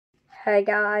Hey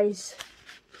guys,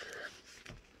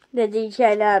 the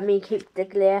DJ let me keep the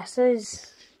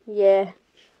glasses. Yeah,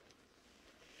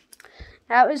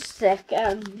 that was sick.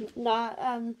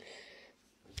 That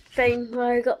thing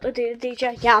where I got to do the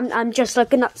DJ. Yeah, I'm just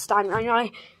looking at the stand right now.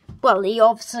 Well, he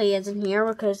obviously isn't here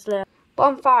because the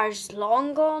bonfire's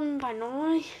long gone by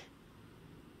now.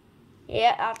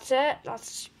 Yeah, that's it.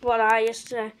 That's what I used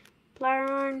to play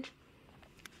around.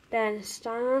 Then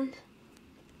stand,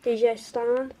 DJ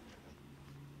stand.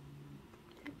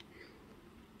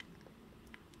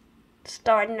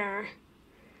 Starting there.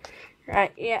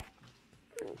 Right, yeah.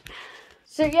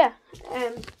 So yeah,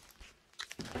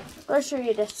 I'll show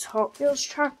you this Hot Wheels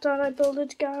track that I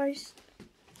built, guys.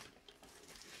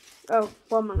 Oh,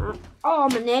 1 minute. Oh,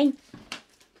 my knee.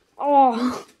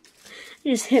 Oh,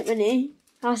 just hit my knee.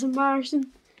 That's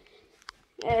embarrassing.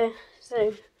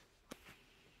 So.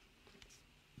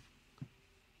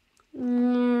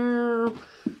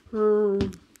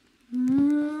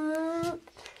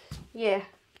 Yeah.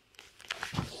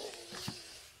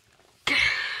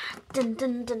 Dun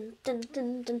dun dun dun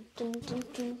dun dun dun dun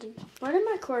dun dun. Where did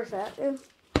my Corvette go?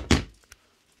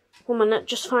 1 minute,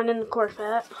 just finding the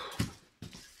Corvette.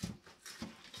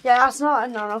 Yeah, that's not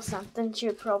a normal sentence.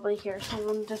 You'd probably hear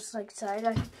someone just like say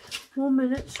like, 1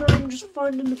 minute, sorry, I'm just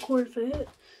finding the Corvette.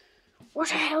 Where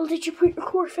the hell did you put your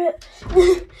Corvette?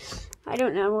 I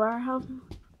don't know where I have them.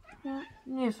 Yeah, I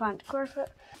need to find the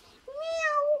Corvette.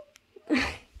 Meow.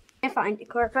 I find the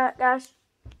Corvette, guys.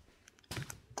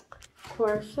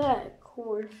 Corvette,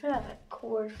 Corvette,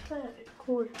 Corvette,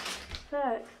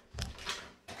 Corvette.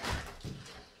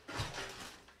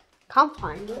 Can't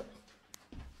find it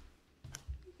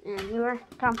anywhere.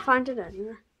 Can't find it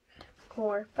anywhere.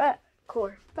 Corvette,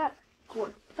 Corvette,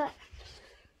 Corvette.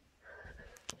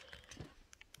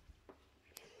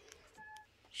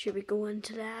 Should we go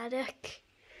into the attic?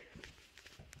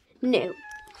 No.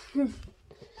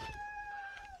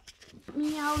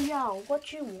 Meow, meow.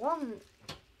 What you want?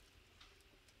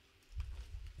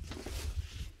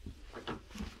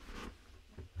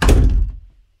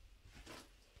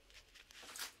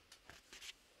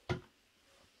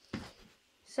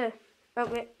 So,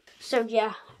 okay. So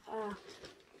yeah,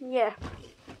 yeah.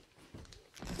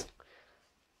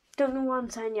 Don't know what I'm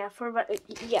saying yet for, but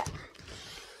yeah.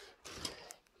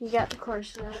 You get the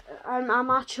Corvette. I'm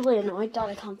actually annoyed that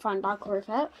I can't find that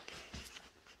Corvette.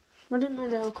 Where did my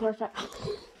little Corvette?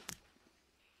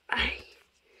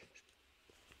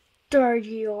 There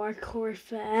you are,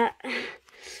 Corvette.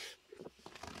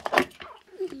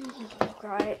 Oh,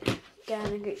 right.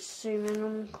 Gonna get zooming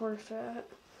on the Corvette.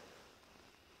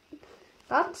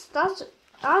 That's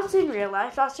in real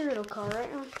life. That's a real car right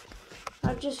now.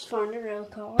 I've just found a real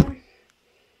car.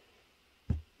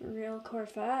 A real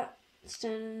Corvette.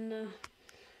 Standing in the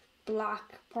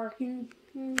black parking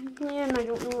lane. I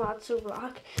don't know why it's so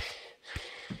black.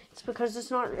 It's because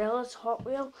it's not real. It's Hot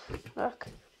Wheel. Look.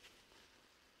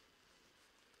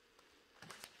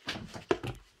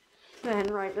 Then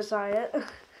right beside it.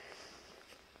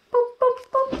 Boom, boom,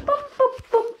 boom, boom, boom,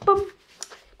 boom, boom.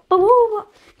 Boom.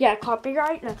 Yeah,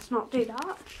 copyright. Let's not do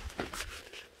that.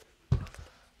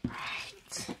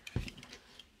 Right.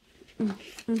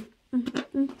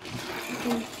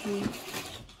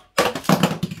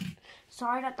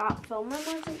 Sorry that filming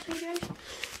wasn't too good.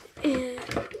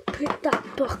 Put that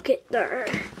bucket there.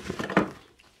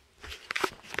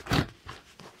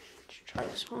 Let's try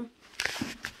this one.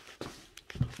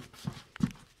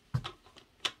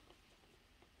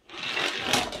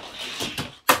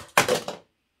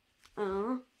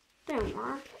 Didn't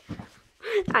work.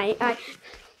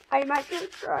 I might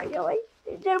just try it.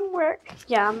 It didn't work.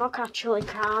 Yeah, I'm not actually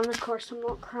crying. Of course, I'm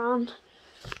not crying.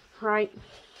 Right.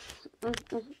 Boom,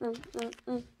 boom, boom.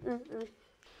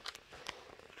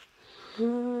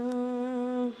 Boom.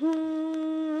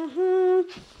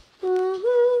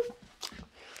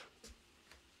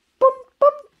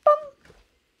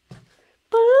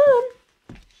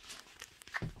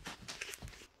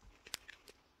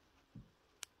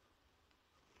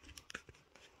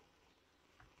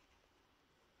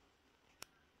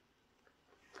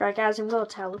 Right, guys, I'm going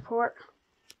to teleport.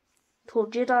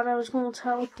 Told you that I was going to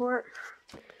teleport.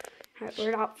 Right,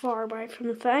 we're not far away from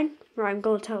the thing. Right, I'm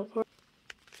going to teleport.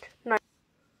 No.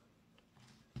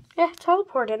 Yeah,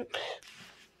 teleported.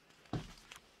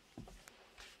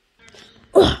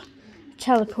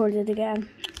 Teleported again.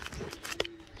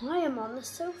 I am on the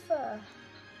sofa.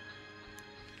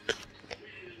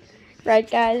 Right,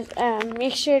 guys,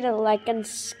 make sure to like and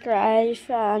subscribe,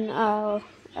 and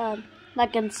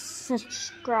like and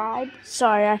subscribe.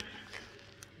 Sorry, I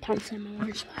can't say my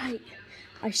words right.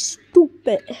 I'm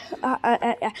stupid.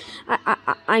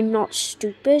 I'm not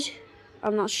stupid.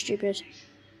 I'm not stupid.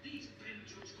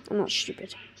 I'm not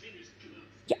stupid.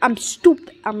 Yeah, I'm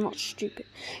stupid. I'm not stupid.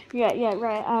 Yeah,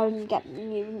 right. I'm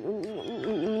getting you,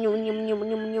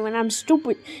 and I'm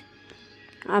stupid.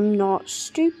 I'm not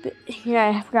stupid.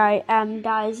 Yeah, right.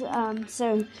 Guys.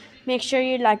 So make sure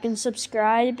you like and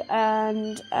subscribe,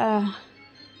 and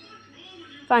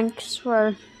thanks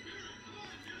for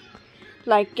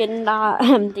liking that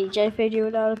DJ video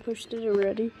that I posted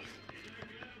already.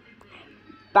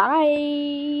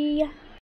 Bye.